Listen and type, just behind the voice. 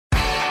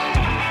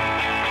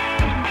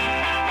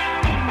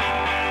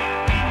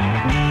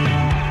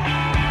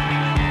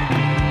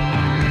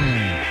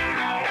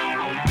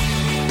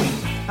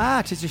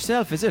'tis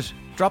yourself, is it?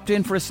 Dropped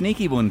in for a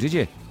sneaky one, did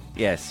you?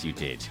 Yes, you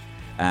did.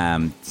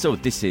 So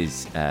this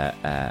is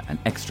an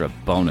extra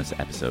bonus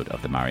episode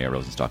of the Mario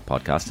Rosenstock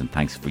podcast, and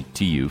thanks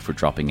to you for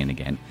dropping in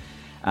again.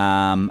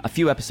 A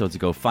few episodes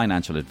ago,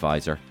 financial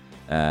advisor,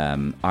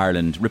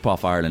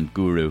 Rip-Off Ireland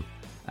guru,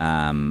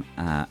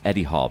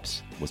 Eddie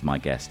Hobbs was my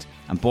guest.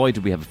 And boy,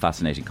 did we have a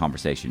fascinating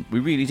conversation. We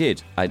really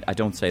did. I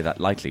don't say that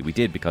lightly. We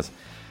did, because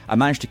I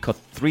managed to cut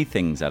 3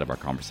 things out of our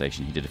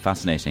conversation. He did a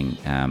fascinating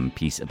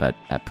piece about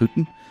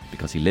Putin,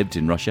 because he lived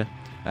in Russia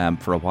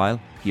for a while.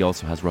 He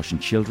also has Russian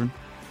children,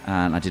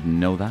 and I didn't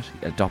know that.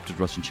 He adopted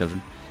Russian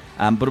children.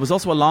 But it was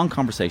also a long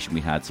conversation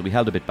we had, so we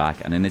held a bit back,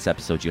 and in this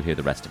episode you'll hear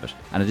the rest of it.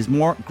 And it is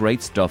more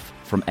great stuff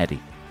from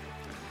Eddie.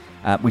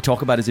 We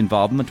talk about his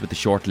involvement with the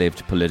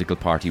short-lived political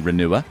party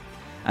Renua,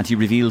 and he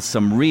reveals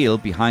some real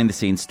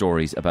behind-the-scenes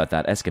stories about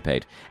that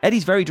escapade.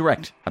 Eddie's very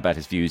direct about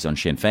his views on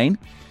Sinn Fein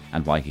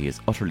and why he is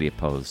utterly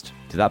opposed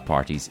to that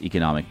party's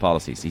economic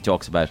policies. He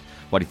talks about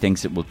what he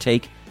thinks it will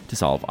take to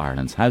solve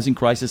Ireland's housing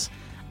crisis,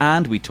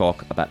 and we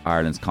talk about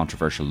Ireland's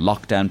controversial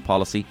lockdown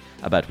policy,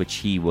 about which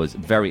he was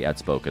very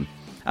outspoken,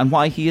 and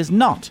why he is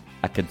not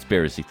a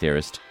conspiracy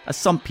theorist, as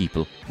some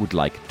people would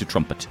like to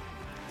trumpet.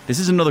 This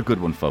is another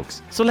good one,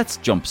 folks, so let's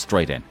jump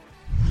straight in.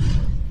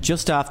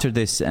 Just after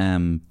this,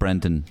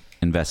 Brendan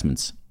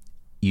Investments,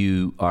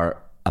 you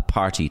are a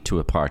party to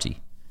a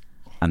party,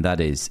 and that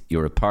is,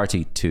 you're a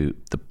party to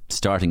the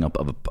starting up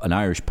of an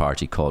Irish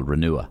party called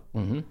Renua.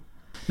 Mm-hmm.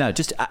 Now,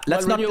 just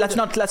let's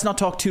not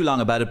talk too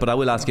long about it, but I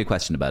will ask you a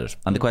question about it.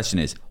 And the question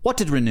is, what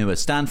did Renua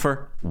stand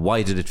for?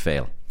 Why did it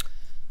fail?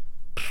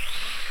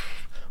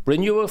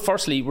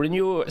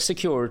 Renua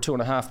secured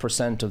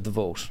 2.5% of the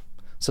vote.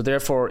 So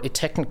therefore, it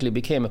technically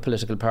became a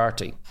political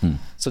party.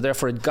 So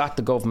therefore, it got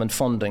the government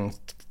funding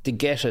to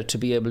get it to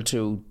be able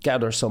to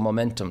gather some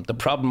momentum. The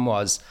problem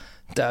was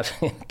that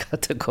it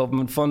got the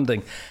government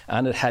funding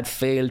and it had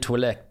failed to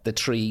elect the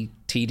 3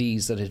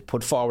 TDs that it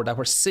put forward that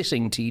were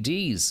sitting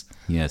TDs.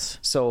 Yes.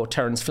 So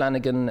Terence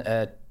Flanagan,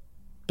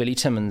 Billy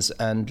Timmins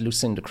and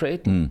Lucinda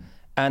Creighton.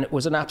 And it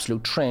was an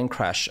absolute train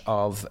crash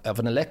of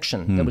an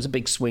election. There was a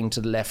big swing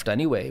to the left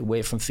anyway,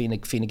 away from Fine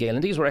Gael.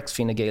 And these were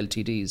ex-Fine Gael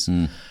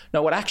TDs.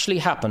 Now, what actually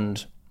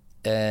happened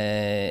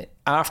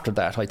after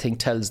that, I think,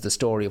 tells the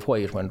story of why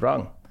it went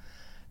wrong.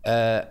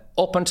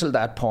 Up until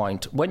that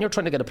point, when you're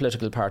trying to get a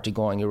political party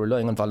going, you're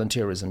relying on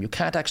volunteerism. You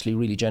can't actually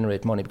really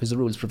generate money because the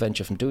rules prevent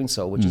you from doing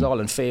so, which is all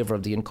in favour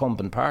of the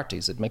incumbent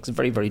parties. It makes it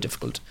very, very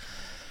difficult.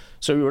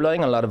 So you're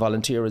relying on a lot of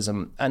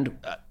volunteerism. And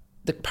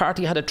the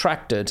party had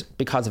attracted,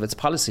 because of its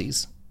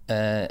policies,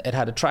 it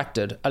had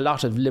attracted a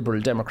lot of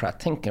liberal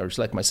Democrat thinkers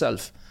like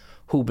myself,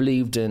 who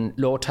believed in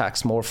low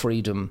tax, more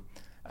freedom,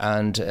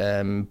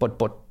 and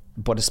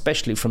but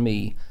especially for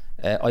me,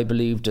 I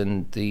believed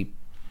in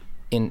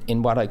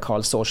what I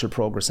call social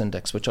progress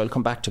index, which I'll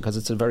come back to because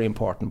it's a very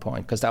important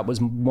point, because that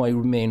was my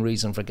main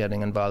reason for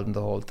getting involved in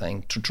the whole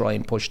thing, to try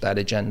and push that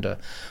agenda,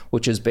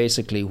 which is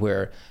basically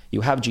where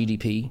you have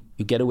GDP,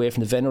 you get away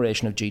from the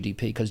veneration of GDP,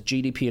 because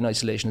GDP in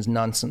isolation is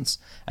nonsense,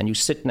 and you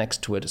sit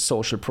next to it a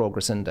social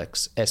progress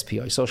index,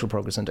 SPI, social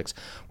progress index,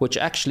 which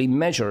actually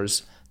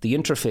measures the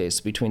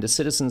interface between the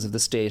citizens of the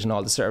state and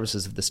all the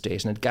services of the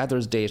state, and it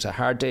gathers data,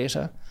 hard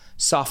data,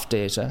 soft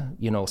data,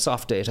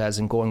 soft data as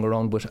in going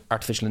around with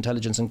artificial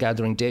intelligence and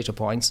gathering data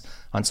points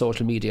on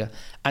social media,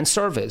 and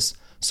surveys.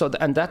 So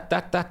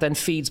that then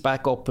feeds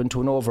back up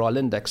into an overall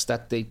index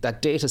that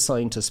data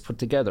scientists put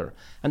together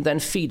and then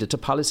feed it to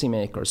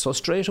policymakers. So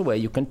straight away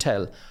you can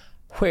tell,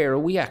 where are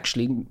we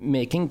actually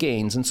making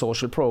gains in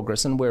social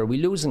progress and where are we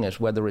losing it,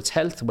 whether it's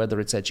health, whether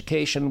it's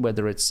education,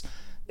 whether it's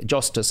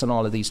justice, and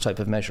all of these type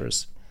of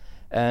measures.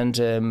 And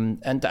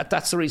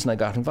that's the reason I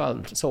got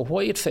involved. So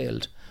why it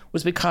failed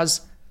was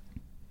because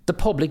the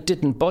public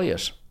didn't buy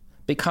it,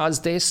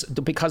 because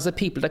the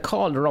people that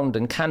called around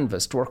and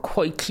canvassed were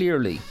quite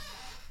clearly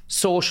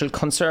social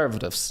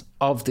conservatives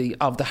of the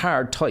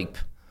hard type,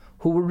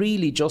 who were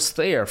really just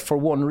there for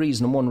one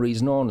reason and one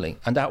reason only,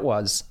 and that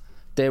was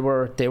they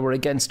were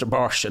against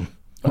abortion.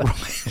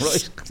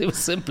 Right, it was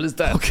simple as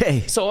that.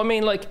 Okay. So I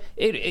mean, like,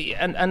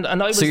 and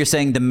I was. So you're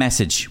saying the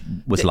message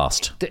was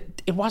lost?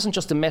 It wasn't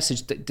just the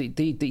message.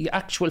 The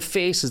actual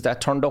faces that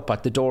turned up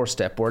at the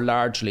doorstep were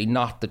largely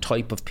not the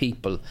type of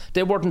people.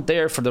 They weren't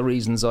there for the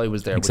reasons I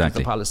was there. Exactly.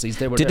 With the policies.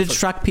 They were. Did it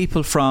attract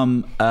people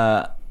from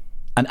an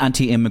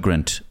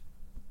anti-immigrant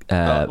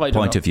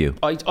point of view?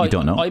 I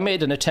don't know. I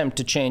made an attempt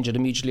to change it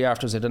immediately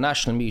after at a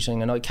national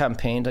meeting, and I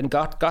campaigned and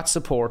got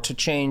support to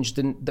change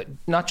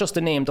not just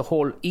the name, the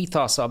whole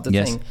ethos of the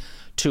thing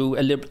to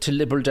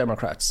Liberal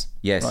Democrats.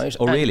 Yes. Right?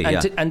 Oh, really?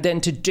 And then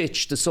to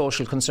ditch the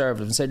social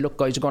conservatives and say, look,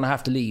 guys, you're going to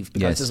have to leave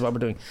because this is what we're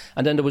doing.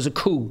 And then there was a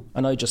coup,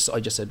 and I just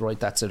said, right,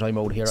 that's it, I'm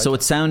out here. So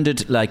it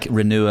sounded like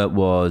Renua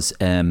was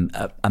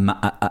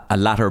a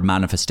latter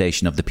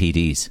manifestation of the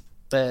PDs.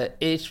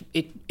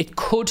 It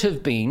could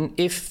have been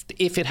if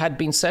it had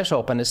been set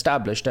up and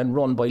established and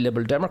run by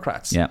Liberal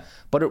Democrats. Yeah.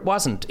 But it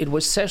wasn't. It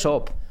was set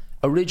up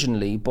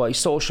originally by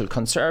social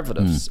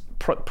conservatives,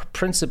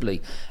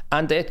 principally,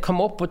 and they'd come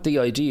up with the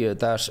idea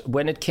that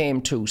when it came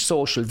to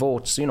social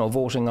votes,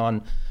 voting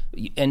on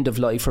end of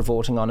life or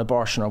voting on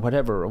abortion or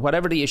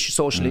whatever the issue,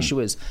 social issue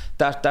is,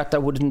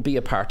 that wouldn't be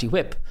a party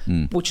whip,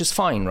 which is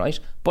fine, right?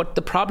 But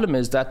the problem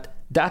is that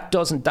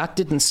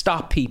didn't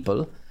stop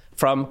people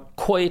from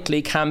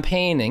quietly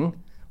campaigning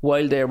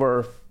while they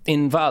were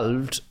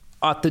involved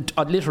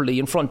literally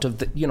in front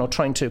of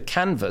trying to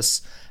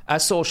canvass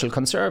as social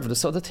conservatives.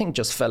 So the thing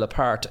just fell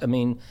apart. I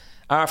mean,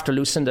 after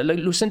Lucinda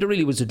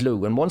really was a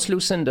glue, and once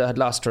Lucinda had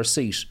lost her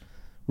seat,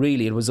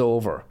 really it was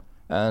over.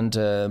 And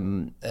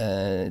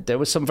there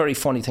was some very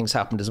funny things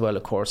happened as well,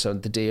 of course.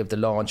 On the day of the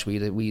launch, we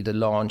had a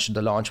launch.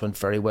 The launch went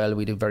very well.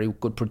 We had a very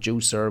good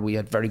producer. We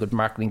had very good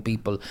marketing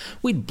people.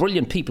 We had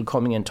brilliant people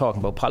coming in talking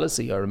about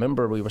policy. I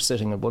remember we were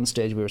sitting at one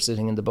stage,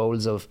 in the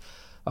bowls of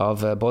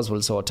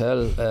Boswell's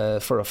Hotel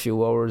for a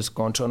few hours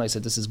going through, and I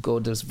said, this is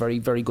good. There's very,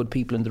 very good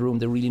people in the room.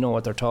 They really know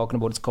what they're talking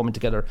about. It's coming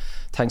together,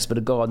 thanks be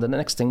to God. And the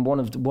next thing, one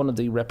of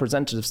the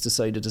representatives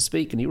decided to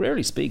speak, and he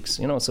rarely speaks,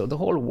 so the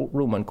whole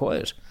room went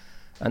quiet.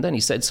 And then he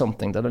said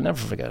something that I'll never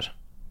forget.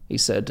 He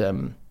said,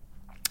 I'm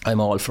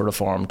all for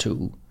reform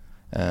too,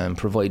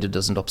 provided it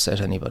doesn't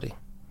upset anybody.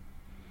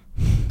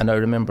 And I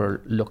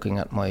remember looking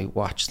at my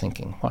watch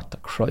thinking, what the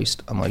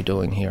Christ am I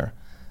doing here?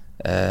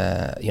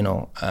 But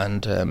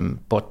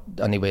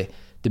anyway,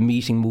 the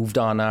meeting moved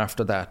on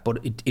after that, but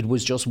it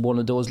was just one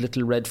of those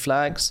little red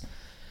flags.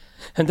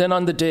 And then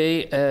on the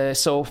day,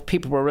 so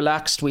people were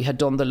relaxed. We had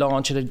done the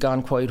launch. It had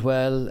gone quite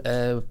well.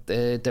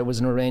 There was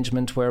an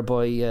arrangement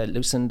whereby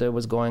Lucinda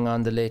was going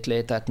on the late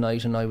that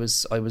night, and I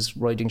was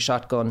riding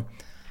shotgun,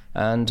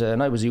 and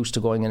I was used to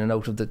going in and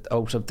out of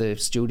the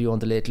studio on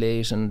the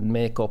late and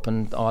makeup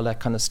and all that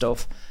kind of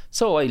stuff.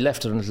 So I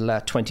left it until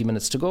 20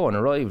 minutes to go and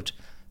arrived.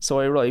 So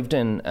I arrived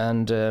in,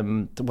 and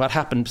what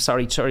happened?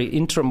 Sorry.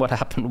 Interim. What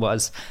happened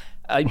was,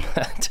 I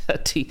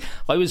had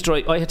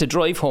to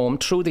drive home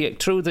through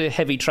the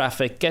heavy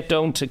traffic, get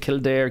down to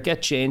Kildare,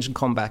 get changed, and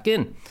come back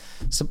in.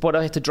 So, but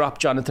I had to drop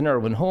Jonathan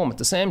Irwin home at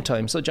the same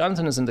time. So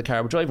Jonathan is in the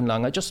car, we're driving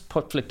along. I just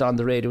flicked on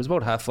the radio. It was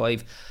about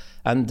 5:30,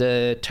 and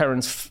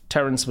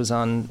Terence was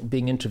on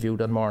being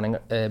interviewed on morning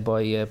by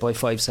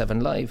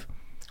 5-7 Live.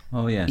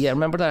 Oh yes. Yeah,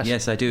 remember that?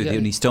 Yes, I do. Yeah.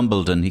 He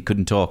stumbled and he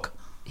couldn't talk.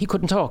 He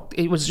couldn't talk.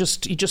 It was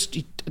just he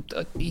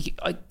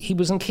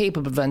was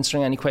incapable of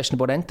answering any question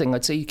about anything.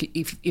 I'd say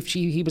if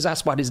he was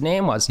asked what his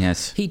name was,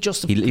 yes, he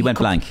went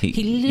blank.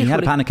 He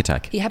had a panic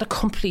attack. He had a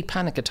complete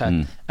panic attack,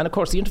 and of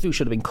course the interview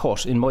should have been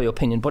cut, in my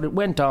opinion. But it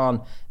went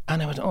on,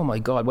 and I went, "Oh my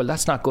God! Well,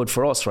 that's not good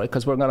for us, right?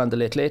 Because we're going on the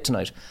late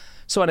tonight."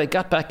 So when I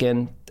got back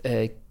in,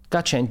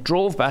 got changed,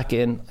 drove back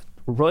in,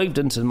 arrived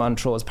into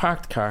Montrose,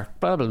 parked the car,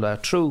 blah blah blah,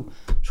 through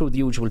the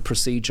usual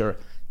procedure,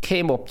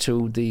 came up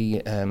to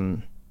the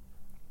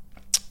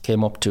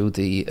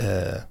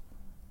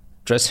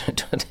dressing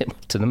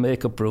to the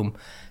makeup room.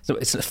 So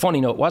it's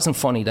funny. No, it wasn't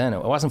funny then.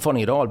 It wasn't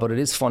funny at all, but it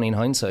is funny in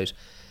hindsight.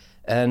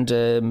 And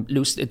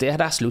they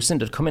had asked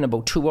Lucinda to come in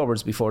about 2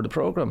 hours before the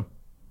programme.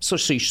 So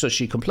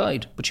she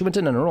complied, but she went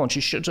in on her own.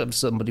 She should have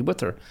somebody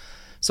with her.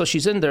 So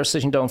she's in there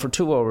sitting down for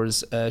 2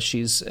 hours.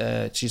 She's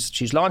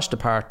launched a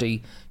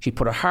party. She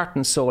put her heart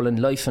and soul and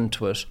life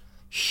into it.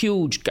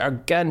 Huge,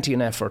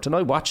 gargantuan effort. And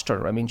I watched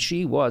her. I mean,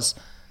 she was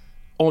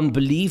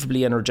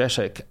unbelievably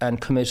energetic and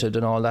committed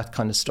and all that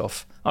kind of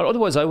stuff.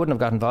 Otherwise I wouldn't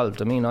have got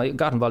involved. I mean, I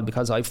got involved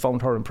because I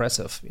found her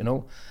impressive,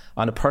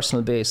 on a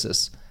personal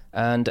basis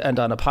and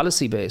on a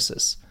policy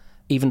basis,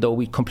 even though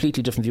we had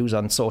completely different views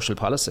on social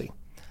policy.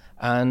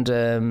 And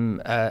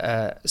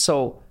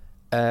so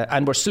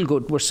we're still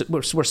good. We're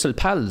still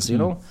pals,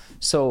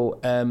 So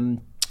I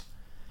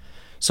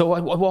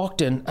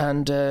walked in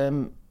and I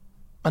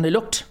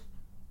looked.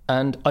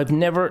 And I've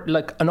never,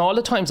 and all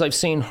the times I've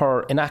seen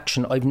her in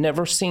action, I've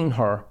never seen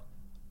her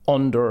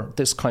under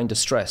this kind of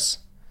stress.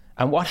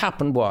 And what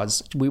happened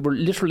was, we were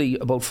literally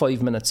about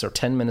 5 minutes or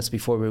 10 minutes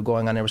before we were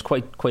going on. It was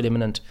quite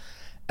imminent.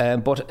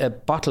 But a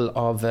bottle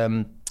of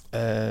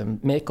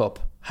makeup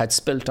had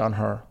spilt on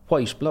her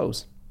white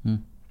blouse,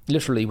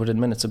 literally within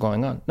minutes of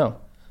going on. Now,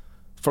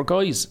 for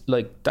guys,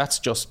 that's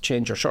just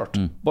change your shirt.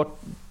 But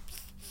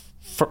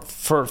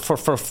for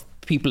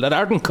people that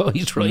aren't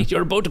guys, right?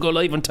 You're about to go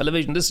live on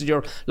television. This is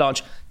your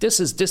launch. This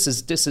is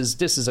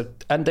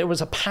and there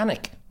was a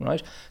panic,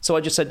 right? So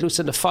I just said,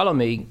 Lucinda, follow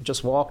me.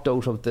 Just walked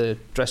out of the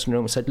dressing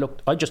room and said,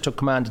 look, I just took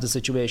command of the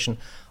situation.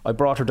 I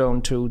brought her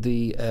down to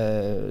the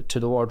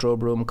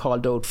wardrobe room,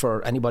 called out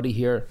for anybody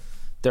here.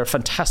 They're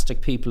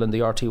fantastic people in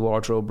the RT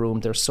wardrobe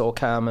room. They're so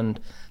calm and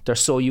they're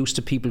so used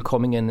to people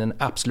coming in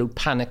absolute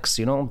panics,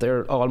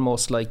 They're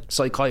almost like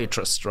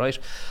psychiatrists, right?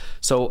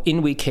 So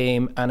in we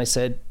came, and I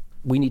said,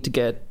 we need to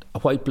get a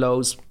white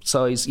blouse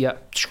size, yeah,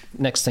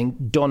 next thing,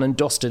 done and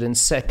dusted in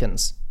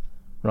seconds,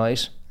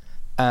 right?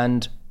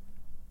 And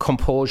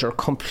composure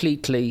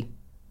completely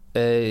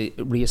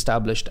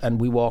re-established, and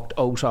we walked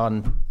out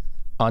on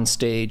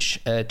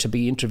stage to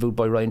be interviewed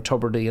by Ryan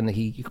Tubridy, and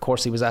he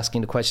was asking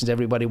the questions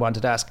everybody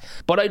wanted to ask.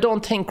 But I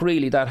don't think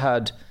really that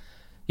had,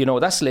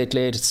 that's late,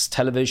 it's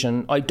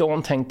television. I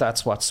don't think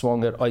that's what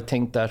swung it. I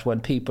think that when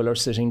people are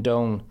sitting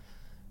down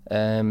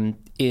on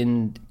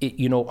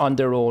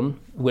their own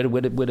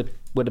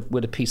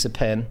with a piece of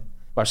pen,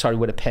 with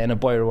a pen, a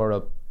biro,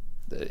 or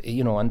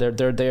and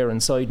they're there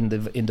inside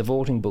in the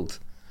voting booth.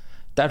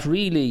 That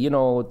really,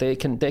 they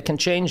can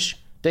change.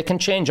 They can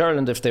change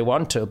Ireland if they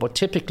want to, but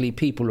typically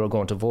people are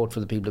going to vote for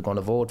the people they're going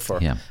to vote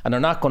for. Yeah. And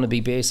they're not going to be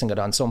basing it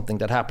on something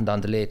that happened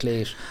on the late,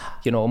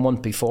 a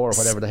month before, or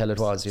whatever the hell it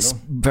was,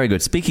 Very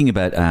good. Speaking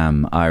about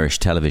Irish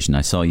television,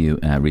 I saw you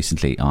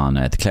recently on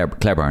the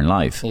Clareburn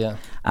Live. Yeah.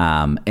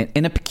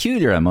 In a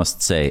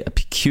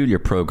peculiar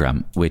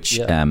programme which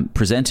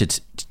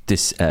presented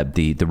this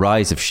the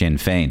rise of Sinn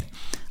Fein.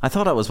 I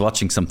thought I was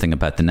watching something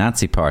about the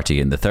Nazi Party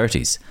in the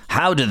 30s.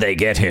 How did they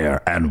get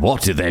here and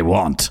what do they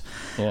want?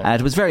 Yeah.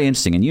 It was very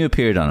interesting, and you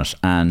appeared on it.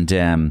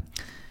 And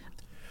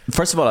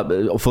first of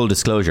all, full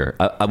disclosure,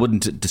 I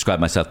wouldn't describe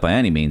myself by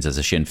any means as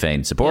a Sinn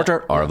Fein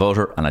supporter or a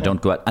voter, and I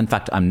don't go out. In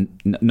fact, I'm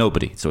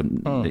nobody, so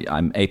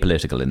I'm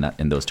apolitical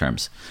in those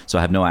terms. So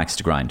I have no axe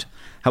to grind.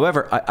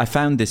 However, I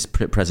found this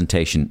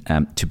presentation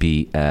to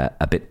be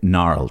a bit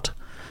gnarled.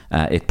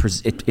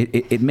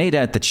 It made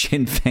out that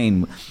Sinn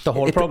Fein, the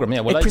whole programme,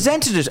 it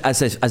presented it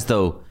as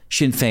though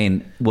Sinn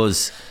Fein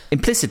was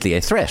implicitly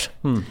a threat.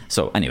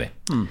 So anyway,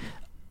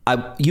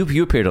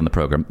 you appeared on the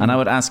programme, and I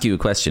would ask you a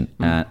question,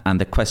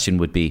 and the question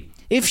would be: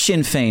 if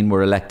Sinn Fein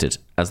were elected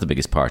as the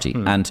biggest party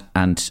and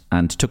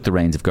took the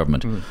reins of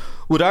government,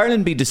 would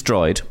Ireland be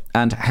destroyed,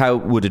 and how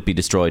would it be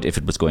destroyed if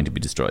it was going to be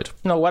destroyed?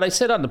 No, what I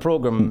said on the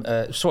programme.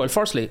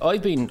 Firstly,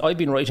 I've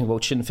been writing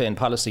about Sinn Fein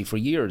policy for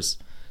years.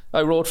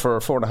 I wrote for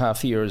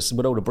 4.5 years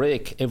without a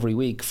break every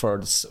week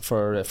for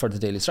the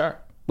Daily Star,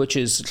 which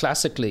is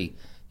classically,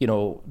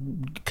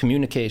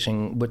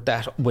 communicating with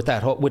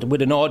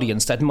an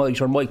audience that might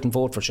or mightn't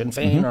vote for Sinn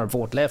Fein or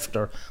vote left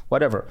or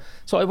whatever.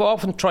 So I've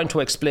often trying to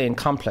explain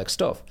complex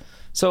stuff.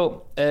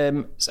 So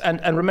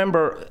and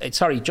remember,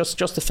 just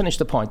to finish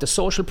the point, the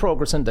social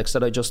progress index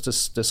that I just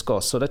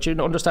discussed, so that you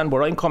understand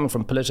where I'm coming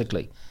from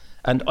politically.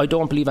 And I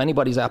don't believe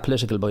anybody's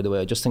apolitical, by the way.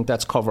 I just think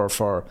that's cover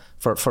for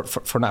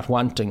not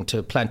wanting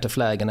to plant a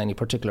flag in any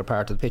particular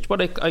part of the pitch.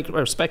 But I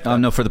respect that. Oh,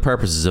 no, for the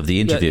purposes of the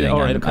interviewing,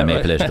 I'm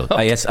apolitical.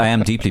 Okay. Yes, I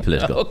am deeply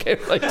political. Okay,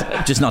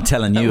 right. Just not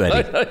telling you,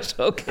 Eddie. Right,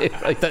 okay,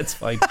 right, that's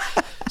fine.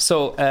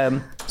 So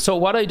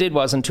what I did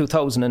was in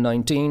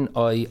 2019,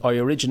 I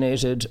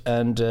originated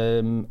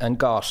and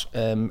got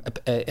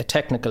a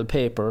technical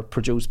paper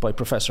produced by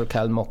Professor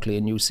Cal Muckley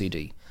in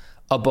UCD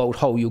about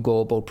how you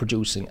go about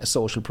producing a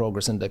social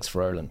progress index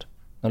for Ireland.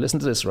 Now listen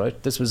to this,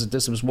 right? This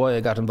was why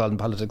I got involved in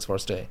politics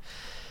first day.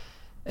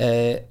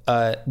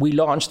 We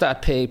launched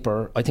that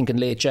paper, I think, in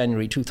late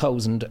January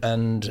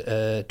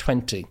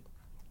 2020.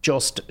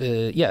 Just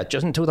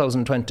in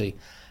 2020,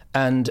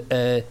 and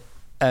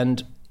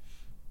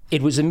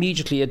it was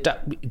immediately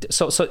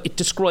so it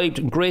described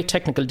in great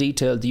technical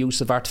detail the use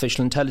of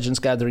artificial intelligence,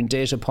 gathering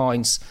data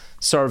points,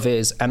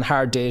 surveys and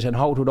hard data, and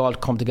how it would all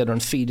come together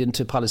and feed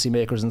into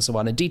policymakers and so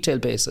on, a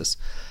detailed basis,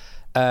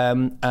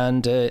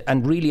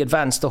 and really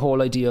advanced the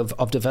whole idea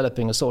of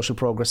developing a social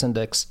progress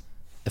index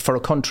for a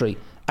country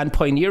and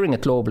pioneering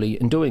it globally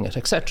in doing it,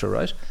 etc.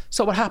 Right.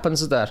 So what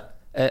happens is that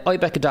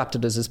IBEC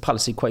adopted as his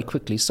policy quite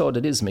quickly, so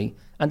did ISME,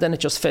 and then it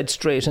just fed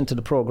straight into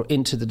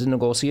the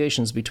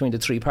negotiations between the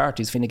three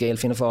parties, Fine Gael,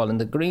 Fianna Fáil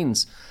and the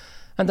Greens.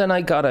 And then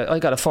I got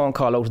a phone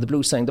call out of the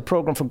blue saying the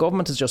programme for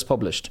government is just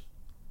published.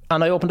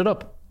 And I opened it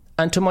up.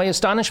 And to my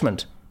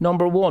astonishment,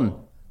 number one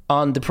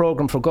on the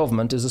programme for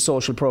government is a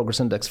social progress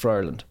index for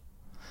Ireland.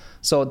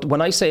 So when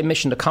I say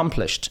mission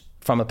accomplished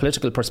from a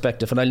political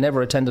perspective, and I'll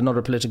never attend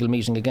another political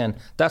meeting again,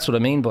 that's what I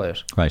mean by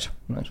it. Right.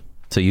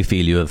 So you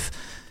feel you have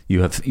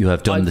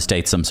done the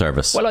state some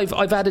service. Well,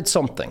 I've added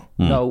something.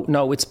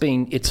 No, it's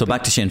been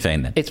back to Sinn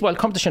Fein then. I'll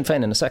come to Sinn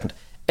Fein in a second.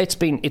 It's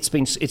been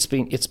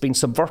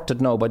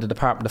subverted now by the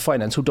Department of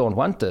Finance, who don't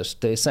want it.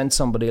 They sent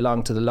somebody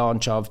along to the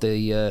launch of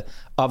it,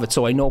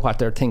 so I know what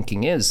their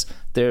thinking is.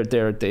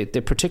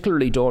 They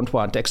particularly don't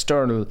want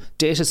external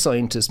data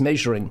scientists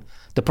measuring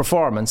the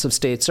performance of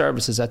state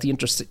services at the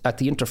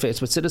interface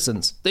with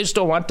citizens. They just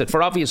don't want it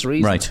for obvious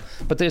reasons. Right.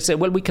 But they say,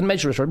 well, we can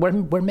measure it, or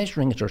we're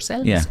measuring it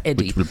ourselves,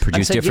 Eddie. Which will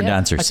produce different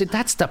answers. I said,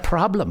 that's the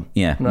problem.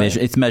 Yeah, right?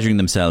 It's measuring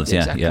themselves.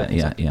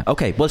 Exactly.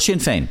 Okay, well, Sinn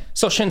Fein.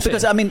 So Sinn Fein.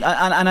 Because, I mean,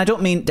 and I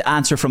don't mean to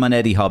answer from an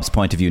Eddie Hobbs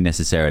point of view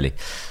necessarily.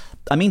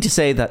 I mean to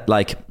say that,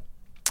 like,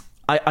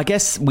 I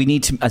guess we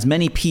need to, as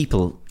many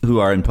people who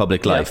are in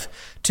public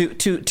life,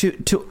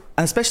 to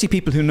especially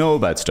people who know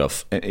about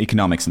stuff,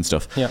 economics and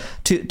stuff,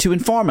 to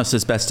inform us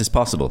as best as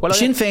possible. Well,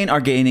 Sinn Fein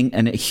are gaining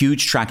a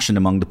huge traction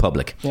among the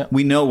public. Yeah.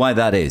 We know why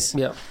that is.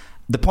 Yeah.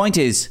 The point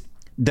is,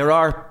 there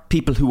are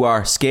people who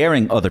are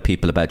scaring other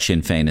people about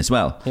Sinn Fein as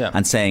well,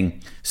 and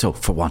saying, so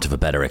for want of a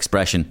better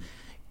expression,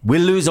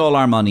 we'll lose all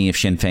our money if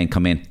Sinn Fein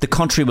come in. The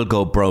country will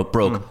go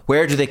broke.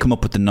 Where do they come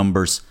up with the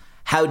numbers?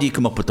 How do you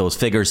come up with those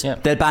figures? Yeah.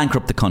 They'll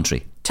bankrupt the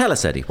country. Tell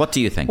us, Eddie, what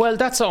do you think? Well,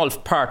 that's all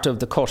part of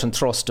the cut and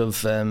thrust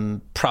of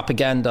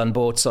propaganda on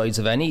both sides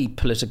of any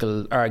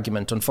political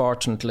argument,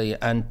 unfortunately,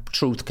 and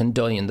truth can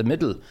die in the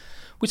middle.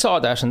 We saw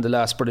that in the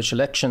last British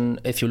election.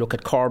 If you look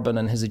at Corbyn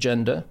and his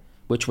agenda,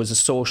 which was a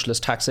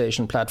socialist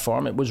taxation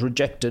platform, it was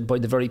rejected by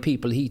the very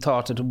people he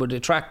thought it would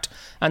attract,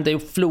 and they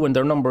flew in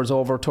their numbers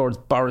over towards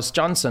Boris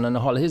Johnson and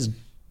all his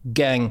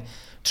gang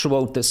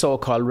throughout the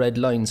so-called red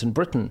lines in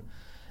Britain.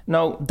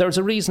 Now, there's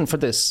a reason for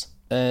this.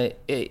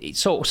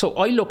 So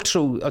I looked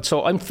through,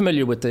 so I'm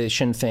familiar with the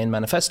Sinn Fein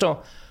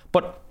manifesto,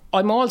 but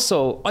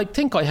I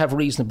think I have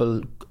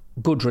reasonable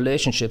good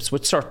relationships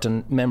with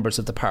certain members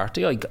of the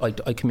party.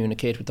 I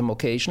communicate with them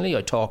occasionally,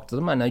 I talk to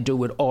them, and I do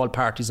with all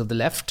parties of the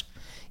left,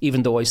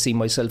 even though I see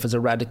myself as a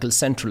radical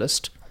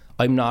centralist.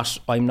 I'm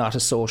not a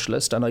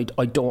socialist, and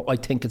I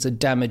think it's a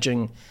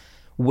damaging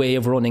way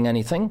of running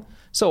anything.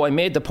 So I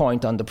made the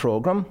point on the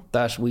programme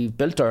that we've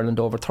built Ireland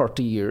over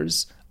 30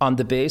 years on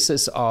the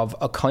basis of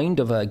a kind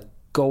of a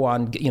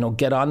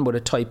get on with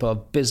a type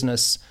of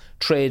business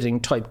trading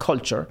type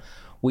culture.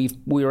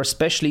 We are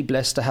especially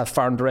blessed to have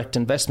foreign direct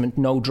investment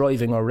now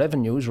driving our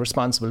revenues,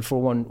 responsible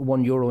for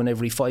one euro in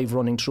every 5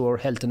 running through our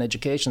health and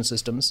education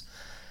systems.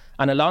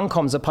 And along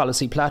comes a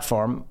policy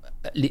platform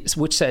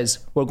which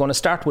says we're going to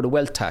start with a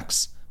wealth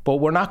tax, but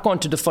we're not going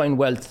to define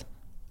wealth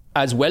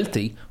as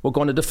wealthy. We're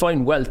going to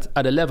define wealth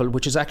at a level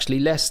which is actually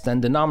less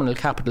than the nominal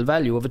capital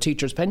value of a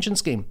teacher's pension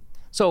scheme.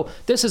 So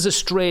this is a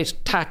straight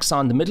tax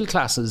on the middle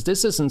classes.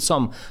 This isn't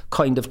some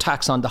kind of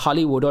tax on the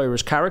Hollywood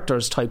Irish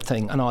characters type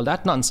thing and all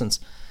that nonsense.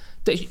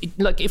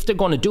 If they're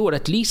going to do it,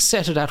 at least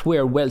set it at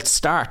where wealth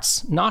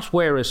starts, not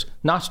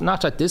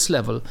at this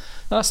level.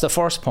 That's the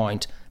first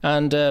point.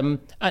 And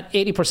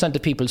 80%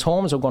 of people's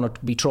homes are going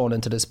to be thrown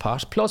into this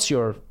pot, plus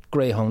your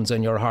greyhounds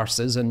and your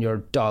horses and your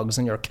dogs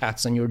and your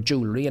cats and your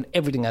jewellery and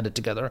everything added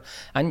together.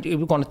 And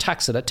we're going to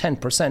tax it at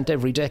 10%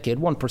 every decade,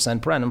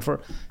 1% per annum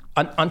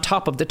on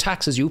top of the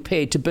taxes you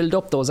paid to build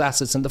up those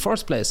assets in the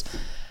first place.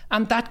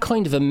 And that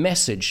kind of a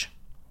message,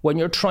 when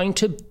you're trying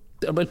to,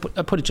 I'll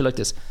put it to you like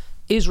this,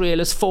 Israel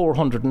has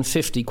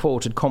 450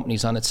 quoted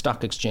companies on its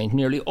stock exchange,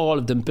 nearly all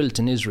of them built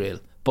in Israel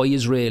by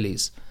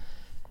Israelis.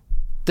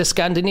 The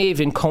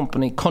Scandinavian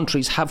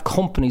countries have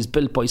companies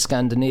built by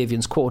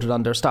Scandinavians quoted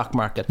on their stock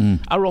market,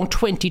 around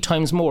 20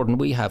 times more than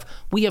we have.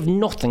 We have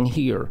nothing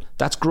here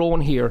that's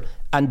grown here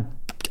and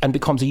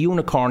becomes a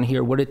unicorn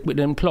here where it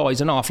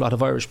employs an awful lot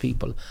of Irish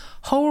people.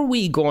 How are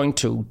we going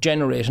to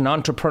generate an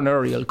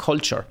entrepreneurial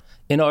culture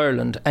in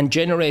Ireland and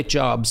generate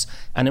jobs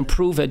and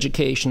improve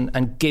education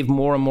and give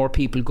more and more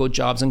people good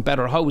jobs and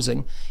better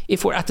housing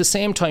if we're at the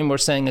same time we're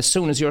saying as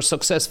soon as you're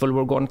successful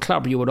we're going to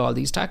clobber you with all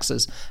these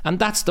taxes? And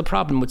that's the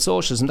problem with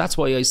socialism. That's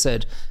why I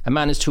said a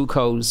man has 2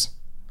 cows.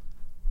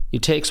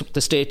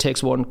 The state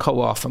takes 1 cow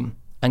off him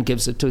and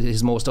gives it to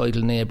his most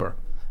idle neighbour.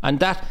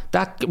 And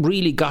that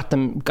really got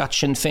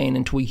Sinn Fein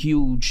into a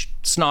huge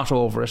snot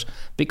over it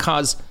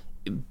because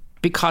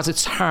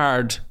it's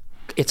hard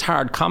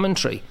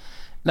commentary.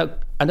 Now,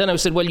 and then I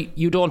said, well,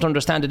 you don't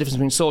understand the difference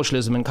between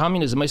socialism and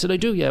communism. I said, I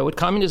do, yeah. With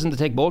communism, they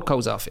take both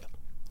cows off you.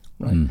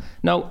 Right?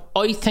 Now,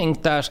 I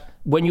think that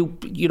when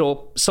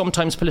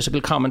sometimes political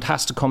comment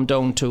has to come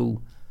down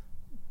to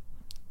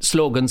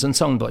slogans and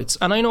sound bites.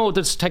 And I know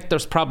there's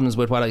problems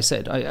with what I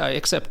said. I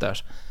accept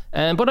that.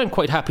 But I'm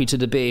quite happy to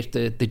debate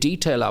the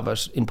detail of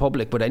it in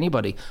public with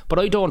anybody. But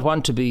I don't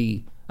want to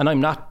be, and I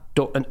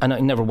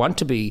never want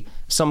to be,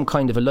 some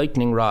kind of a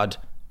lightning rod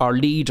or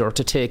leader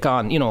to take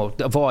on,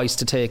 a voice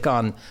to take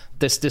on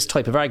this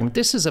type of argument.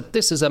 This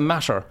is a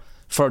matter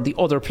for the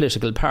other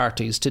political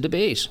parties to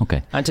debate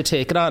and to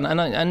take it on.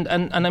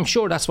 And I'm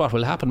sure that's what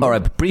will happen. All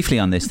right, but briefly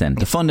on this then.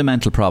 The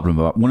fundamental problem,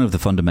 or one of the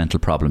fundamental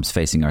problems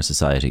facing our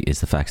society is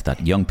the fact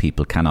that young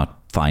people cannot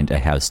find a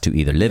house to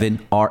either live in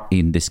or,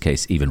 in this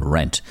case, even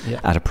rent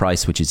at a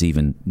price which is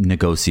even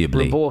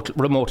negotiably...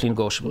 remotely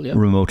negotiable, yeah.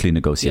 Remotely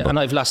negotiable. Yeah, and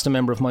I've lost a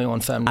member of my own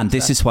family. And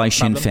this is why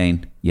Sinn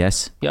Fein,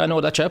 yes? Yeah, I know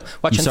that chap.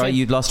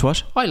 You'd lost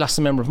what? I lost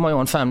a member of my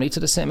own family to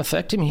the same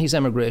effect. I mean, he's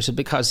emigrated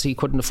because he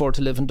couldn't afford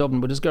to live in Dublin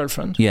with his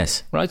girlfriend.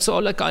 Yes. Right,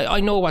 so I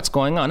know what's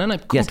going on and I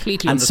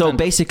completely and understand. So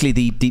basically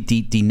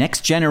the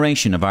next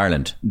generation of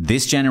Ireland,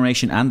 this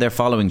generation and their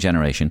following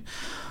generation,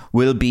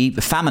 will be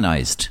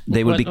faminised.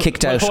 They will be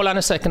kicked out. Hold on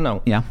a second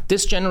now. Yeah.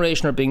 This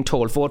generation are being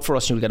told, vote for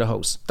us and you'll get a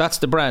house. That's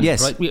the brand,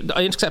 yes. right?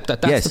 I accept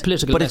that. That's the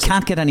political message. But it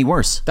can't get any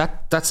worse.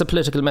 That's a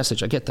political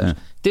message. I get that.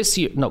 Yeah. This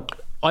year, no,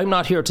 I'm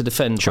not here to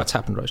defend what's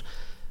happened, right?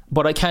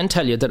 But I can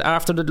tell you that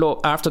after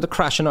the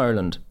crash in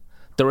Ireland,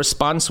 the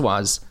response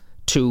was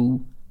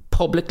to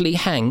publicly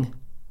hang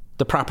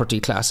the property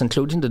class,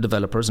 including the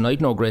developers, and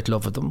I'd no great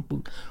love of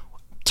them,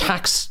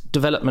 tax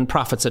development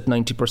profits at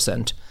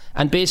 90%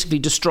 and basically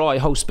destroy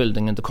house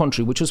building in the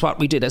country, which is what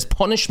we did as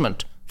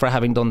punishment for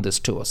having done this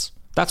to us.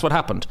 That's what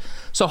happened.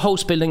 So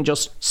house building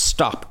just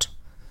stopped.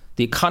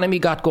 The economy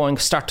got going,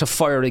 start to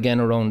fire again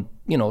around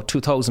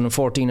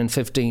 2014 and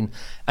 15,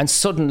 and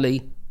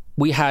suddenly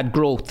we had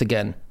growth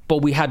again,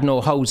 but we had no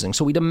housing.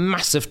 So we had a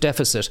massive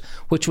deficit,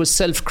 which was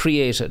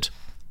self-created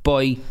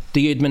by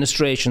the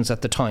administrations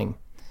at the time.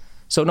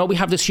 So now we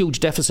have this huge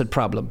deficit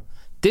problem.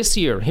 This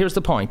year, here's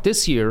the point,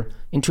 this year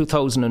in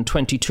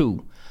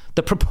 2022,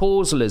 the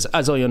proposal is,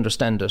 as I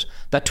understand it,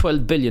 that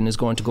 12 billion is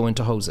going to go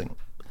into housing.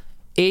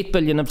 8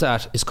 billion of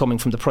that is coming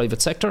from the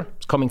private sector,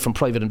 it's coming from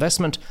private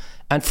investment,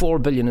 and 4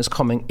 billion is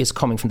coming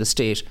from the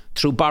state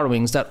through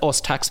borrowings that us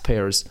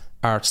taxpayers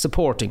are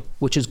supporting,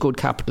 which is good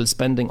capital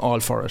spending, all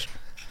for it.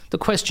 The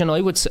question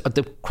I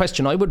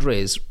would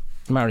raise,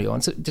 Mario,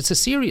 and it's a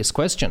serious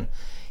question.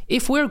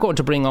 If we're going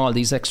to bring all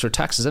these extra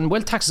taxes, and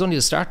wealth tax is only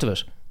the start of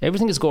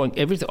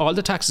it, all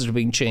the taxes are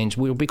being changed.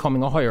 We're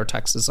becoming a higher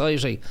tax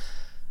society.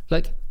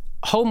 Like,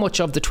 how much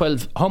of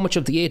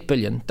the 8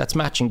 billion that's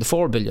matching the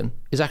 4 billion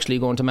is actually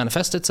going to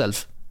manifest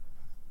itself?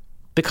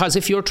 Because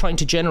if you're trying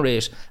to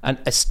generate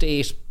a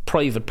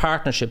state-private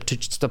partnership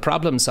to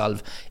problem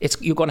solve,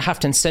 you're going to have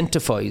to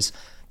incentivise.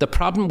 The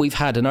problem we've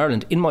had in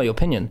Ireland, in my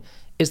opinion,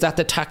 is that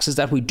the taxes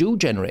that we do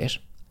generate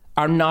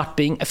are not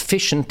being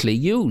efficiently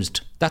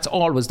used. That's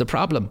always the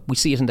problem. We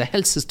see it in the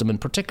health system in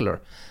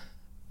particular.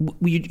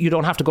 You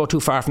don't have to go too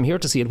far from here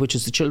to see it, which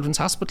is the Children's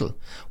Hospital.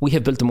 We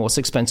have built the most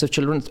expensive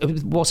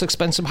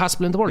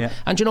hospital in the world. Yeah.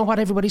 And you know what?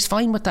 Everybody's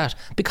fine with that.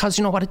 Because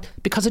you know what?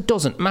 Because it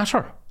doesn't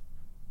matter.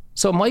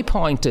 So my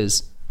point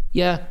is,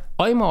 yeah,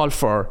 I'm all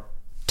for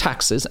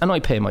taxes, and I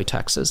pay my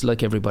taxes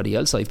like everybody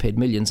else. I've paid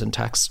millions in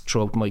tax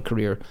throughout my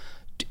career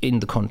in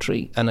the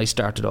country, and I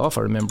started off,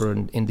 I remember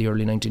in the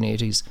early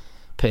 1980s,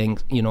 paying,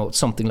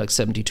 something like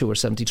 72 or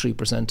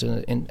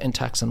 73% in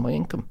tax on my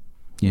income.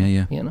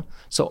 Yeah.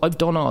 So I've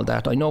done all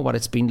that. I know what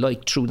it's been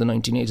like through the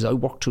 1980s. I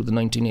worked through the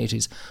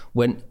 1980s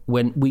when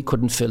we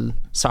couldn't fill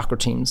soccer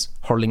teams,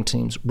 hurling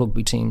teams,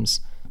 rugby teams,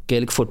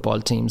 Gaelic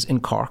football teams in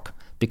Cork,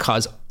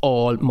 because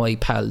all my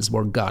pals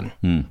were gone.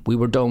 We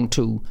were down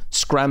to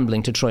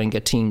scrambling to try and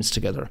get teams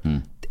together.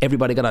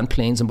 Everybody got on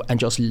planes and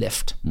just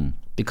left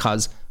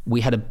because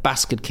we had a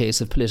basket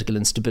case of political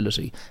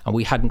instability and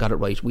we hadn't got it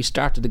right. We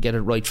started to get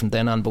it right from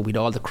then on, but we'd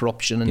all the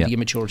corruption and the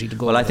immaturity to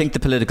go. Well, I think the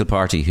political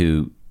party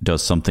who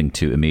does something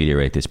to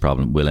ameliorate this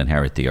problem will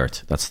inherit the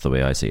earth. That's the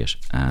way I see it.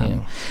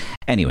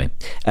 Anyway,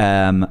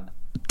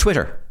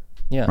 Twitter,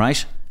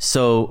 right?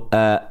 So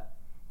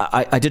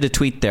I did a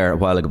tweet there a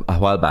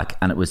while back,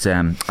 and it was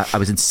I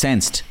was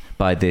incensed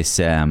by this.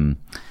 I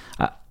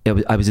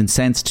was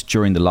incensed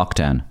during the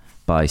lockdown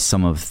by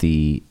some of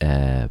the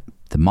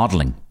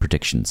modelling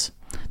predictions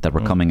that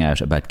were coming out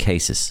about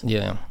cases.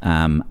 Yeah.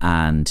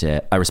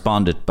 And I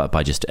responded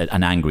by just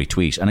an angry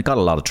tweet, and it got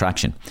a lot of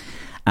traction.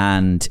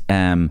 And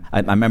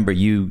I remember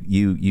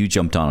you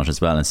jumped on it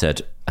as well and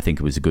said, I think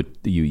it was a good,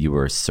 you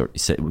were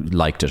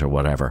liked it or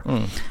whatever.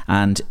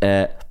 And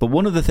but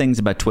one of the things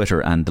about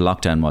Twitter and the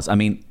lockdown was,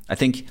 I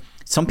think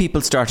some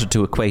people started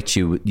to equate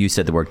you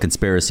said the word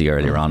conspiracy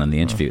earlier on in the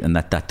interview, and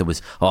that there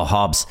was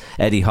Hobbs,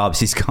 Eddie Hobbs,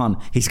 he's gone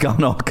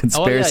all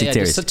conspiracy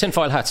theories. It's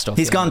tinfoil hat stuff.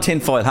 He's gone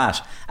tinfoil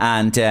hat,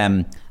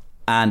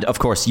 and of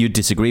course you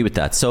disagree with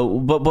that. So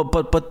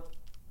but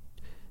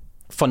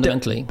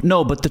fundamentally,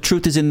 but the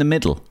truth is in the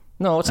middle.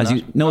 No, it's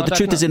not. The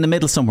truth is in the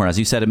middle somewhere, as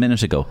you said a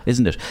minute ago,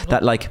 isn't it?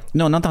 That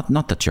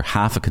not that you're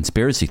half a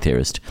conspiracy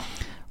theorist,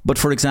 but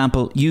for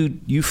example,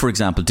 you for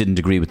example didn't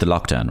agree with the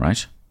lockdown,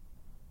 right?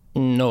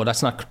 No,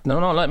 that's not.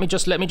 No. Let me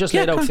just lay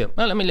it out for you.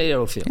 Let me lay it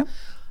out for you.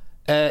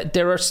 Yeah.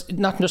 There are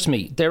not just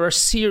me. There are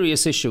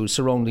serious issues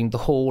surrounding the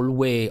whole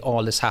way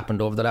all this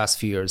happened over the last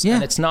few years,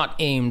 and it's not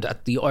aimed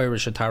at the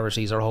Irish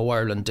authorities or how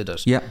Ireland did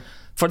it. Yeah.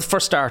 For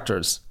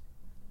starters,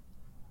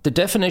 the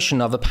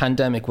definition of a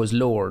pandemic was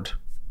lowered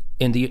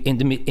in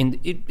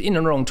and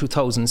around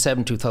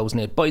 2007,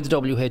 2008 by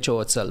the WHO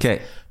itself,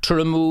 to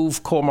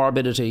remove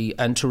comorbidity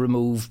and to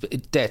remove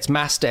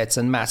mass deaths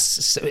and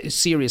mass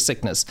serious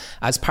sickness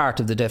as part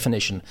of the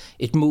definition.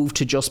 It moved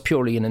to just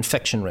purely an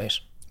infection rate.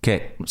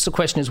 Okay. So the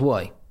question is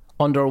why?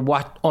 Under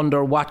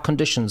what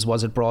conditions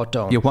was it brought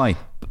down? Yeah, why?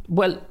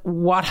 Well,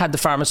 what had the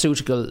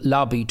pharmaceutical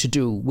lobby to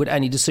do with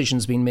any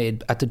decisions being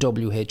made at the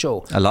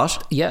WHO? A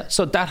lot? Yeah,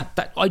 so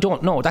that I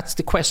don't know. That's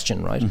the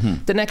question, right?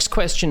 Mm-hmm. The next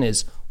question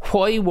is,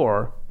 why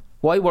were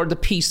the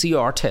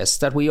PCR tests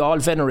that we all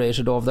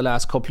venerated over the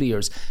last couple of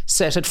years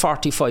set at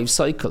 45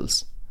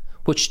 cycles,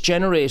 which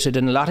generated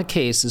in a lot of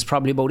cases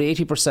probably about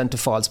 80% of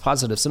false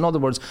positives? In other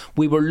words,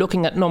 we were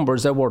looking at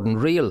numbers that weren't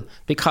real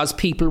because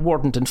people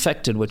weren't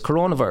infected with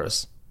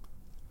coronavirus.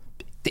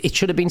 It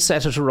should have been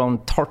set at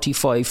around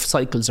 35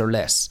 cycles or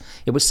less.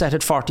 It was set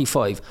at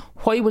 45.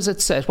 Why was it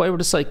set? Why were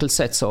the cycles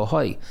set so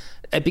high?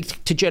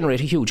 To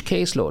generate a huge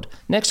caseload.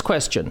 Next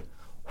question.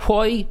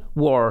 Why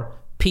were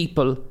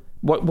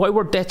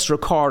deaths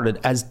recorded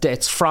as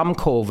deaths from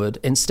COVID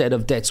instead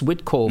of deaths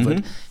with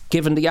COVID,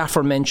 given the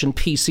aforementioned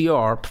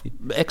PCR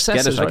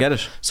excesses? I get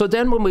it. So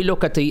then when we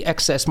look at the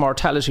excess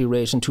mortality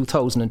rate in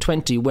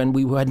 2020 when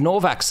we had no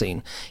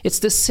vaccine, it's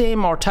the same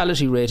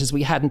mortality rate as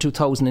we had in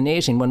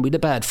 2018 when we had a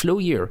bad flu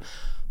year.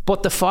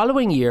 But the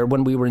following year,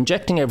 when we were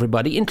injecting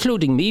everybody,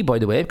 including me, by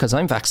the way, because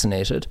I'm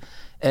vaccinated,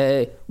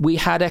 we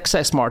had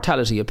excess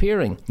mortality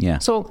appearing. Yeah.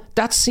 So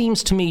that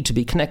seems to me to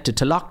be connected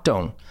to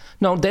lockdown.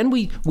 Now, then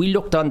we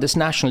looked on this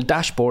national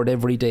dashboard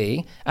every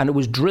day, and it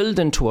was drilled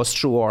into us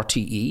through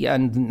RTE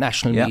and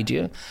national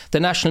media. The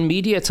national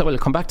media, so I'll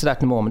come back to that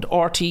in a moment.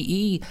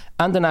 RTE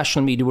and the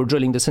national media were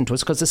drilling this into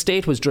us because the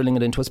state was drilling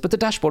it into us, but the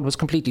dashboard was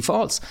completely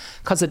false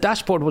because the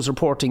dashboard was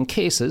reporting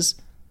cases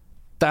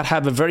that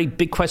have a very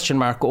big question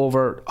mark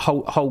over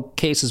how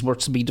cases were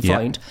to be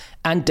defined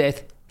and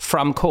death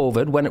from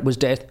COVID when it was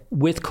death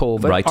with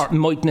COVID, or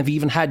mightn't have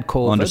even had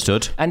COVID.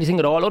 Understood. Anything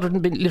at all other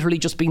than literally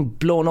just being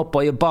blown up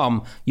by a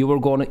bomb, it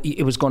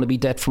was going to be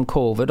death from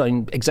COVID.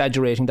 I'm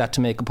exaggerating that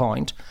to make a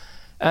point.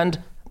 And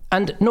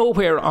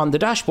nowhere on the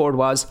dashboard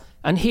was,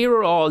 and here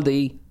are all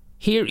the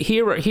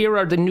here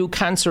are the new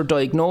cancer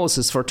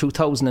diagnoses for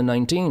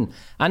 2019,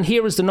 and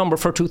here is the number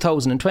for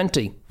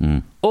 2020.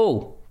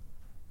 Oh,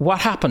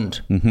 what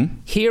happened?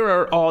 Here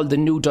are all the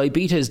new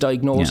diabetes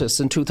diagnoses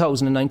in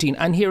 2019,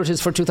 and here it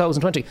is for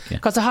 2020,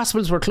 because the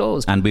hospitals were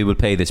closed. And we will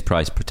pay this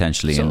price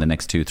potentially in the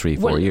next 2, 3,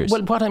 4 years.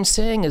 Well, what I'm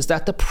saying is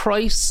that the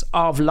price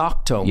of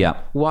lockdown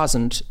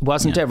wasn't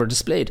ever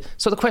displayed.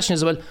 So the question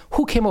is, well,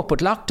 who came up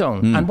with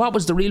lockdown, and what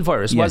was the real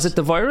virus? Was it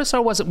the virus,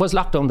 or was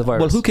lockdown the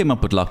virus? Well, who came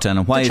up with lockdown,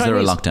 and why is there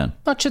a lockdown?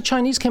 Not the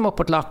Chinese came up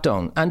with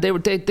lockdown, and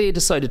they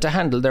decided to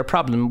handle their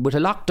problem with a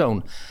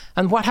lockdown.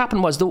 And what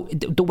happened was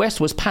the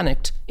West was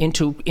panicked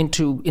into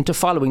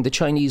following the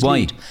Chinese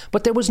lead.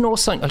 But there was no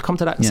I'll come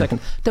to that in a second.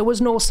 There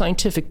was no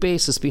scientific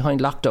basis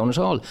behind lockdown at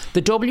all.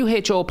 The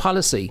WHO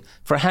policy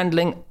for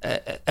handling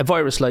a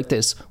virus like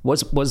this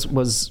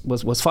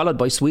was followed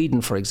by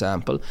Sweden, for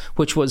example,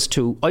 which was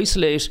to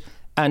isolate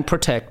and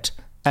protect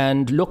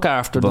and look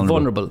after the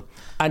vulnerable.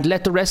 And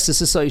let the rest of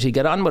society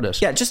get on with it.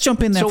 Yeah, just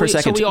jump in there for a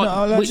second.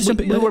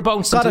 We were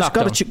bouncing into lockdown.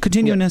 Got to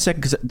continue in a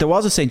second, because there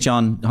was a St.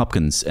 John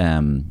Hopkins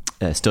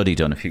study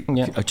done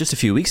just a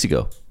few weeks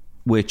ago,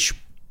 which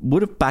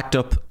would have backed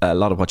up a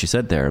lot of what you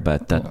said there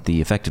about that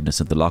the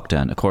effectiveness of the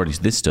lockdown, according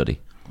to this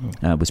study,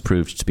 was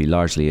proved to be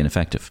largely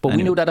ineffective. But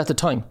we knew that at the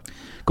time.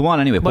 Go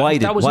on anyway. Why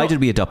did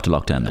we adopt a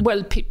lockdown then?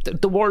 Well,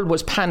 the world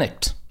was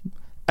panicked.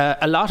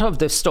 A lot of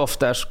the stuff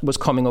that was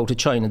coming out of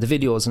China, the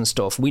videos and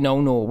stuff, we now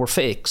know were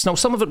fakes. Now,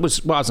 some of it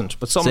wasn't,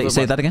 but some of it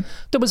Say that again?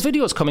 There was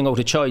videos coming out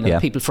of China,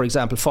 people, for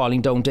example,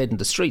 falling down dead in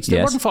the streets. They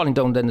weren't falling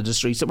down dead in the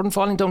streets. They weren't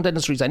falling down dead in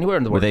the streets anywhere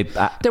in the world.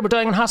 They were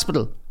dying in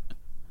hospital.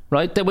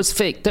 Right? There was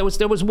fake. There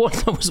was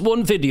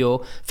one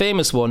video,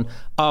 famous one,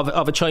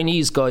 of a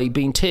Chinese guy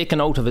being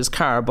taken out of his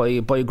car by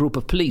a group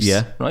of police.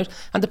 Yeah. Right?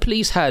 And the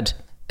police had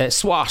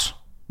SWAT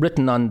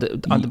written on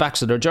the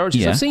backs of their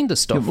jerseys. I've seen this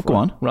stuff. Go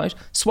on. Right?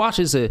 SWAT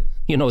is an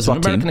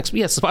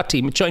American SWAT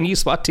team, a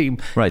Chinese SWAT team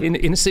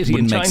in a city in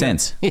China. Wouldn't make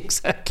sense.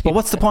 Exactly. But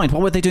what's the point?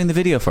 What were they doing the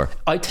video for?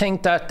 I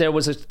think that there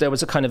was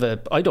a kind of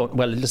a,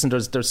 listen,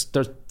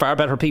 there's far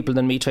better people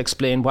than me to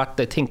explain what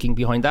the thinking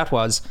behind that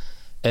was.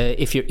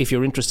 If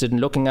you're interested in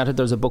looking at it,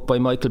 there's a book by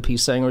Michael P.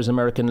 Singer's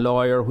American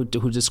lawyer who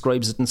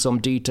describes it in some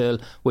detail,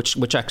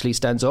 which actually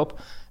stands up,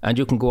 and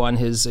you can go on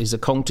his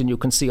account and you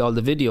can see all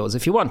the videos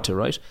if you want to,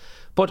 right?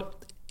 But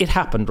it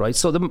happened, right?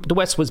 So the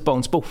West was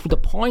bounced, but the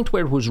point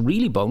where it was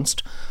really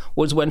bounced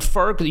was when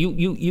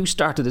you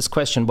started this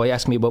question by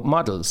asking me about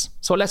models.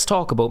 So let's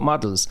talk about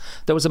models.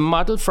 There was a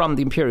model from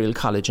the Imperial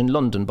College in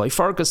London by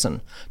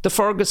Ferguson. The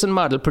Ferguson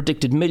model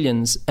predicted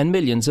millions and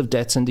millions of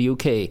deaths in the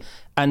UK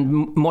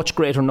and much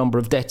greater number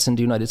of deaths in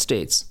the United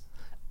States.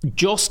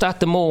 Just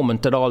at the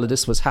moment that all of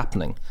this was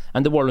happening,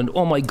 and the world,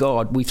 oh my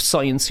God, we've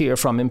science here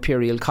from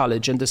Imperial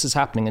College and this is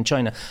happening in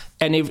China,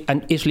 and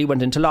Italy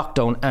went into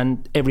lockdown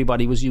and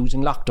everybody was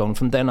using lockdown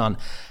from then on.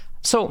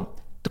 So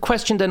the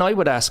question then I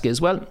would ask is,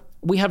 well,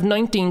 we have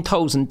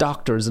 19,000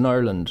 doctors in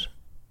Ireland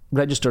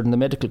registered in the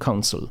Medical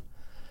Council.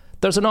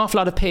 There's an awful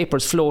lot of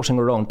papers floating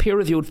around,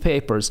 peer-reviewed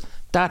papers,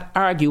 that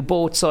argue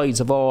both sides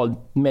of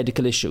all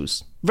medical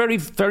issues. Very,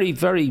 very,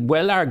 very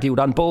well argued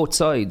on both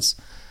sides.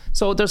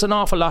 So there's an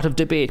awful lot of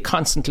debate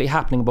constantly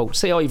happening about,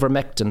 say,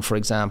 ivermectin, for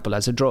example,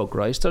 as a drug,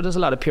 right? So there's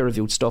a lot of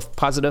peer-reviewed stuff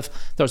positive,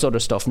 there's other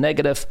stuff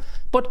negative,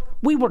 but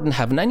we weren't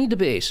having any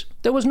debate.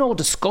 There was no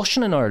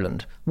discussion in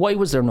Ireland. Why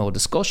was there no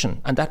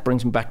discussion? And that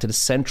brings me back to the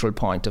central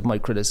point of my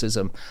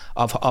criticism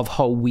of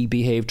how we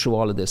behaved through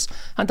all of this.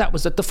 And that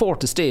was that the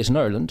Fourth Estate in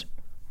Ireland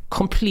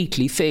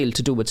completely failed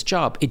to do its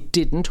job. It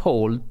didn't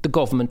hold the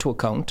government to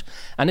account,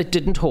 and it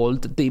didn't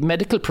hold the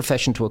medical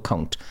profession to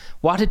account.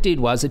 What it did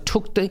was it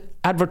took the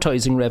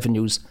advertising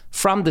revenues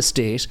from the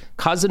state,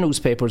 because the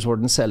newspapers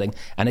weren't selling,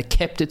 and it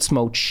kept its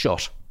mouth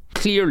shut.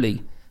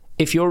 Clearly,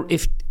 if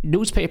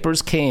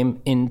newspapers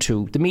came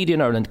into, the media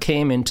in Ireland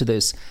came into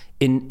this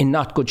in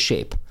not good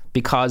shape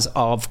because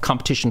of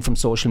competition from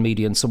social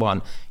media and so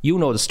on. You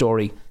know the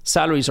story.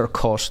 Salaries are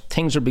cut,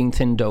 things are being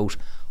thinned out.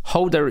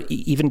 How they're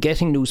even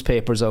getting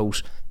newspapers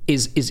out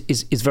is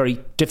very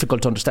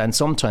difficult to understand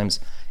sometimes.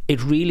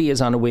 It really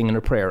is on a wing and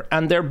a prayer.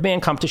 And their main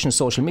competition is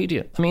social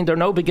media. I mean, they're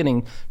now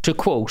beginning to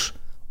quote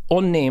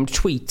unnamed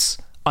tweets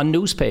on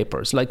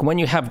newspapers. Like, when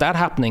you have that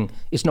happening,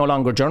 it's no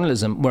longer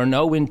journalism. We're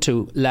now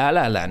into la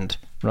la land,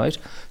 right?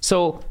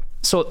 So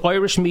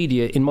Irish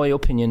media, in my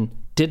opinion,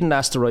 didn't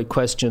ask the right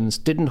questions,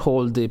 didn't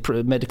hold the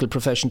medical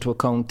profession to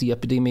account, the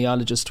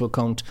epidemiologists to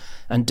account,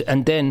 and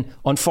then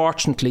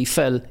unfortunately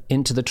fell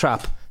into the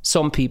trap,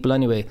 some people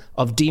anyway,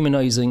 of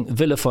demonising,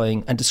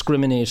 vilifying and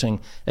discriminating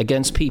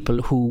against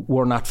people who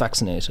were not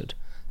vaccinated.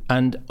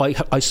 And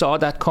I saw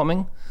that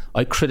coming.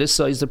 I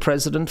criticised the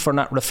President for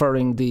not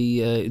referring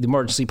the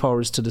emergency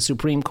powers to the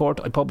Supreme Court.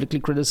 I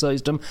publicly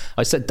criticised him.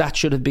 I said that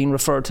should have been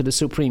referred to the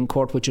Supreme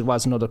Court, which it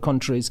was in other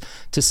countries,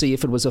 to see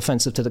if it was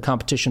offensive to the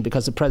competition,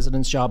 because the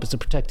President's job is to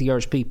protect the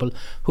Irish people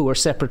who are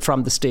separate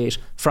from the state,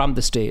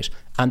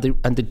 and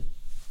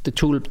the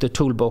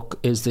toolbook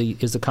is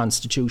the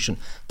Constitution.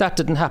 That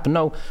didn't happen.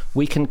 Now,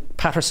 we can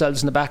pat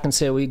ourselves in the back and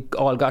say we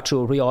all got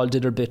through it, we all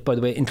did our bit, by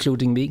the way,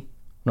 including me,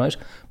 right?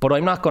 But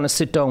I'm not going to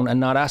sit down and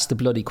not ask the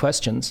bloody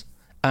questions.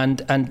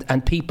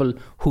 And people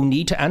who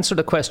need to answer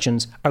the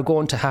questions are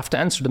going to have to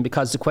answer them,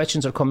 because the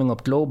questions are coming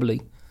up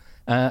globally,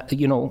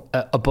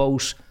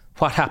 about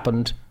what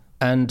happened,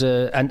 and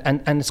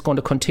it's going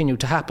to continue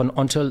to happen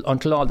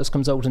until all this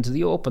comes out into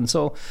the open.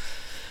 So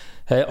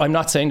I'm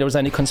not saying there was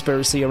any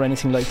conspiracy or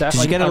anything like that.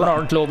 Did you get a lot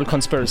of global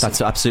conspiracy?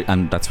 That's absolutely,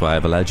 and that's why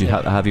I've allowed you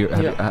to have your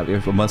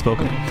well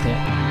spoken.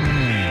 Yeah.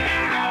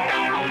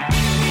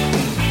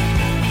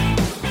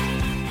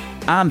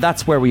 And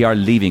that's where we are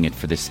leaving it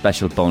for this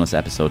special bonus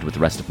episode with the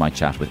rest of my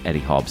chat with Eddie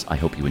Hobbs. I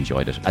hope you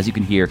enjoyed it. As you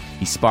can hear,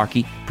 he's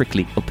sparky,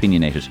 prickly,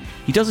 opinionated.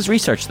 He does his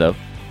research though.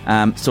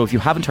 So if you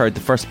haven't heard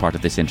the first part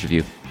of this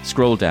interview,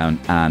 scroll down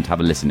and have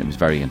a listen. It was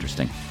very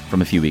interesting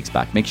from a few weeks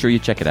back. Make sure you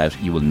check it out.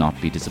 You will not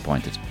be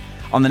disappointed.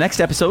 On the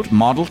next episode,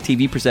 model,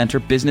 TV presenter,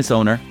 business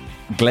owner,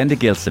 Glenda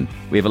Gilson.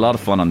 We have a lot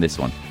of fun on this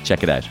one.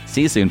 Check it out.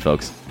 See you soon,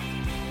 folks.